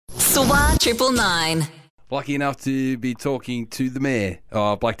SWA 999. Lucky enough to be talking to the Mayor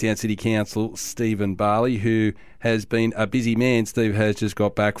of Blacktown City Council, Stephen Bali, who has been a busy man. Steve has just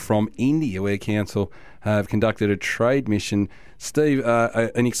got back from India, where Council have conducted a trade mission. Steve,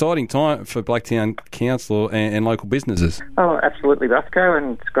 an exciting time for Blacktown Council and local businesses. Oh, absolutely, Busco,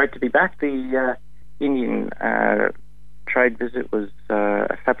 and it's great to be back. The Indian trade visit was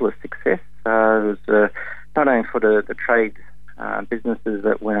a fabulous success. It was not only for the trade businesses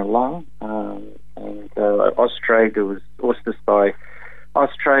that went along, and Austrade was auspiced by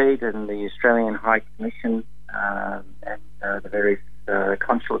Austrade and the Australian High Commission, and the various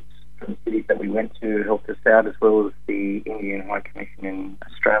consulates from cities that we went to helped us out, as well as the Indian High Commission in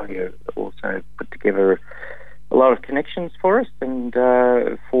Australia also put together a lot of connections for us, and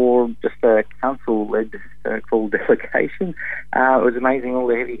for just a council-led full delegation, it was amazing all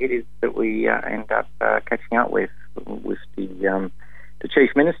the heavy hitters that we ended up catching up with the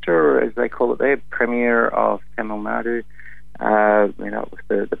Chief Minister, as they call it there, Premier of Tamil Nadu. Met up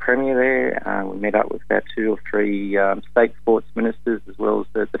with the Premier there. We met up with about 2 or 3 state sports ministers, as well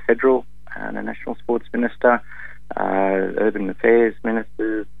as the federal and the National Sports Minister, Urban Affairs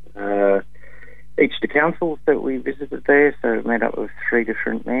Ministers, each of the councils that we visited there. So we met up with 3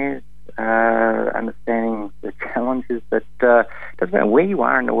 different mayors, understanding the challenges that doesn't matter where you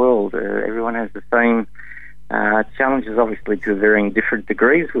are in the world, everyone has the same challenges, obviously to varying different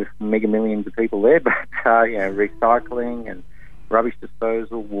degrees, with mega millions of people there, but recycling and rubbish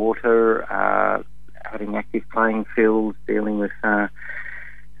disposal, water, having active playing fields, dealing with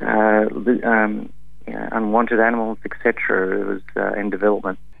unwanted animals, etc. It was in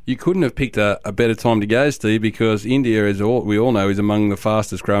development. You couldn't have picked a better time to go, Steve, because India, as we all know, is among the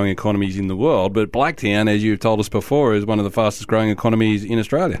fastest growing economies in the world. But Blacktown, as you've told us before, is one of the fastest growing economies in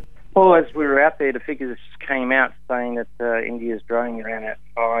Australia. Well, as we were out there, the figures came out saying that India is growing around at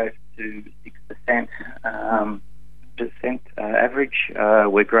 5 to 6% average.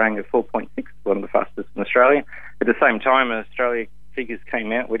 We're growing at 4.6%, one of the fastest in Australia. At the same time, Australia figures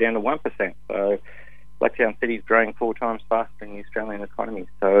came out, we're down to 1%. So Blacktown City is growing 4 times faster than the Australian economy.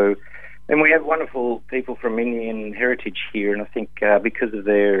 So, and we have wonderful people from Indian heritage here, and I think because of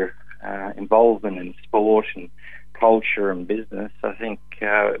their involvement in sport and culture and business, I think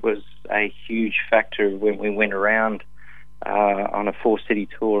it was a huge factor when we went around on a 4-city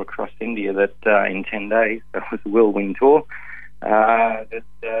tour across India that in 10 days, that was a whirlwind tour, that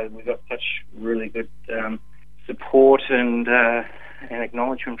we got such really good support and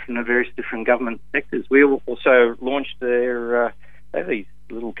acknowledgement from the various different government sectors. We also launched they have these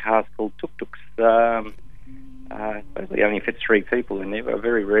little cars called tuk-tuks. Supposedly only fits 3 people in there, but I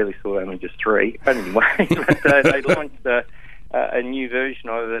very rarely saw only just 3. But anyway, they launched a new version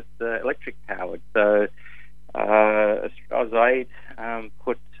of it, electric powered. So AusAid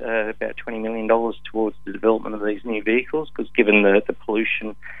put about $20 million towards the development of these new vehicles, because given the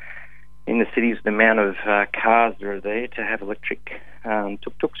pollution in the cities, the amount of cars that are there, to have electric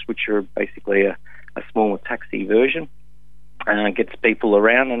tuk-tuks, which are basically a smaller taxi version, gets people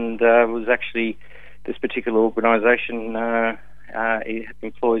around, and was actually this particular organisation it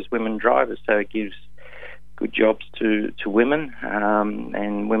employs women drivers, so it gives good jobs to women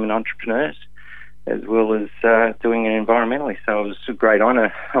and women entrepreneurs, as well as doing it environmentally. So it was a great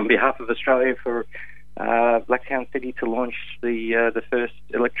honour on behalf of Australia for Blacktown City to launch the first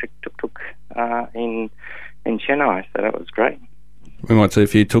electric tuk-tuk in Chennai. So that was great. We might see a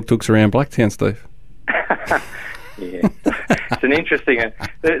few tuk-tuks around Blacktown, Steve. Yeah, it's an interesting.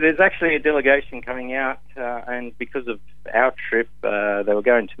 There's actually a delegation coming out, and because of our trip, they were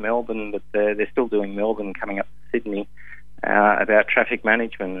going to Melbourne, but they're still doing Melbourne, coming up to Sydney, about traffic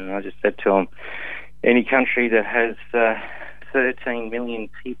management. And I just said to them, any country that has 13 million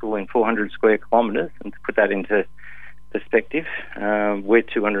people in 400 square kilometres, and to put that into perspective, we're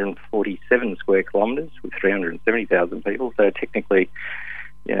 247 square kilometres with 370,000 people, so technically,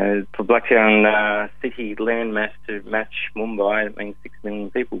 for Blacktown city landmass to match Mumbai, it means 6 million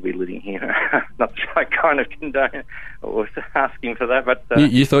people will be living here. Not that I kind of condone or asking for that, but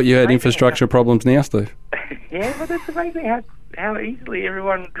you thought you had infrastructure problems now, Steve? Yeah, but it's amazing how easily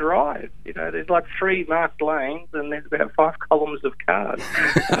everyone drives. There's like 3 marked lanes, and there's about 5 columns of cars.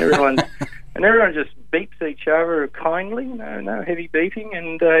 Everyone just beeps each other kindly, no heavy beeping,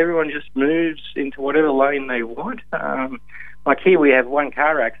 and everyone just moves into whatever lane they want. Like here, we have 1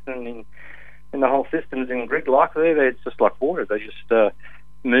 car accident, and the whole system's in gridlock. There, it's just like water. They just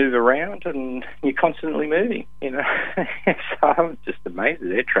move around, and you're constantly moving. So I'm just amazed at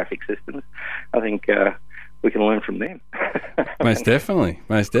their traffic systems. I think we can learn from them. Most definitely.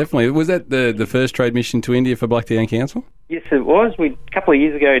 Was that the first trade mission to India for Blacktown Council? Yes, it was. We a couple of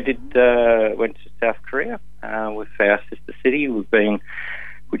years ago went to South Korea with our sister city.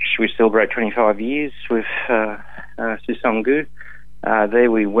 Which we celebrate 25 years with Susonggu.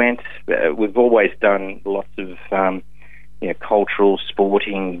 There we went. We've always done lots of cultural,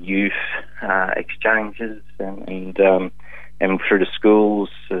 sporting, youth exchanges, and through the schools.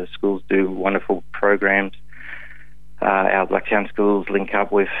 Schools do wonderful programs. Our Blacktown schools link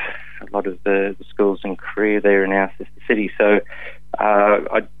up with a lot of the schools in Korea there in our sister city. So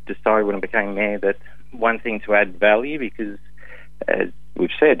I decided when I became mayor that one thing to add value, because as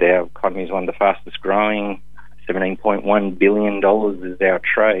we've said, our economy is one of the fastest growing. $17.1 billion is our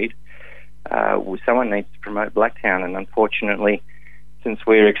trade. Someone needs to promote Blacktown, and unfortunately, since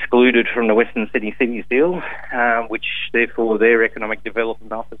we're excluded from the Western Cities deal, which therefore their economic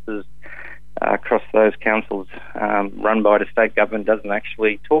development officers across those councils run by the state government doesn't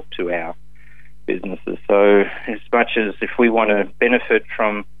actually talk to our businesses. So as much as if we want to benefit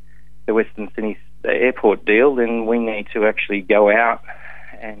from the Western Cities airport deal, then we need to actually go out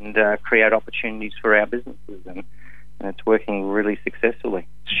and create opportunities for our businesses, and it's working really successfully.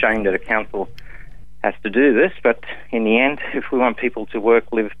 It's a shame that a council has to do this, but in the end, if we want people to work,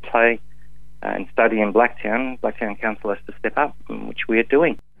 live, play and study in Blacktown Council has to step up, which we are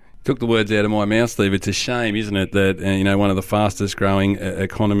doing. Took the words out of my mouth, Steve. It's a shame, isn't it, that one of the fastest growing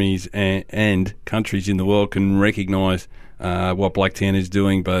economies and countries in the world can recognise what Blacktown is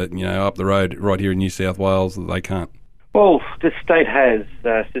doing, but up the road right here in New South Wales, they can't. Well, the state has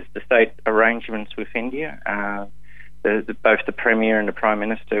sister state arrangements with India. Both the Premier and the Prime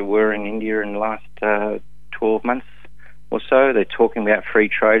Minister were in India in the last 12 months or so. They're talking about free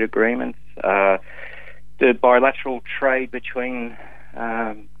trade agreements. The bilateral trade between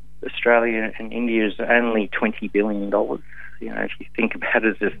Australia and India is only $20 billion. If you think about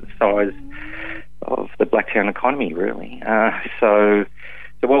it, it's just the size of the Blacktown economy, really. So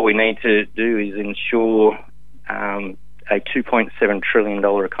what we need to do is ensure a $2.7 trillion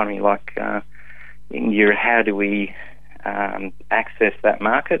economy like India. How do we access that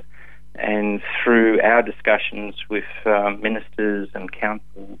market? And through our discussions with ministers and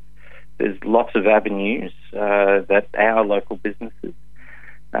councils, there's lots of avenues that our local businesses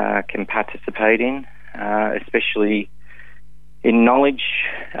can participate in, especially in knowledge,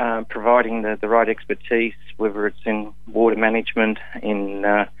 providing the right expertise, whether it's in water management, in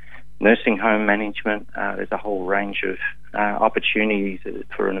nursing home management. There's a whole range of opportunities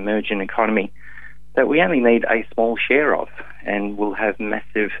for an emerging economy that we only need a small share of, and will have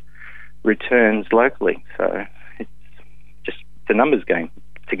massive returns locally. So it's just the numbers game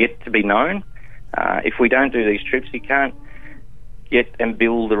to get to be known. If we don't do these trips, you can't get and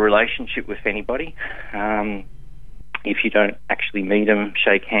build a relationship with anybody. If you don't actually meet them,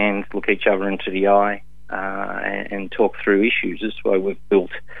 shake hands, look each other into the eye, and talk through issues. This is why we've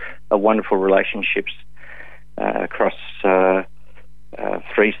built a wonderful relationships across 3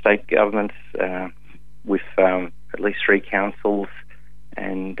 state governments, with at least 3 councils,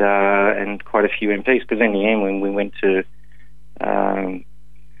 and quite a few MPs. Because in the end, when we went to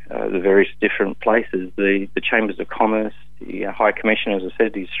the various different places, the Chambers of Commerce, the High Commission, as I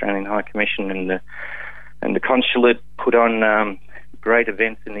said, the Australian High Commission, and the consulate put on great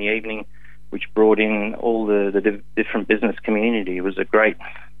events in the evening, which brought in all the different business community. It was a great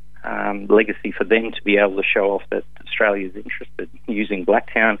legacy for them to be able to show off that Australia is interested in using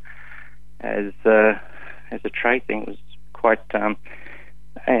Blacktown as a trade thing. It was quite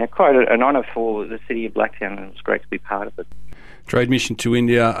an honour for the city of Blacktown, and it was great to be part of it. Trade mission to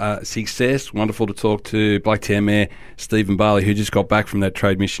India, success. Wonderful to talk to Blacktown Mayor Stephen Bali, who just got back from that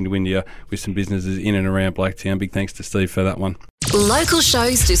trade mission to India with some businesses in and around Blacktown. Big thanks to Steve for that one. Local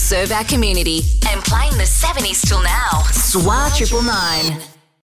shows to serve our community and playing the 70s till now. SWA 999.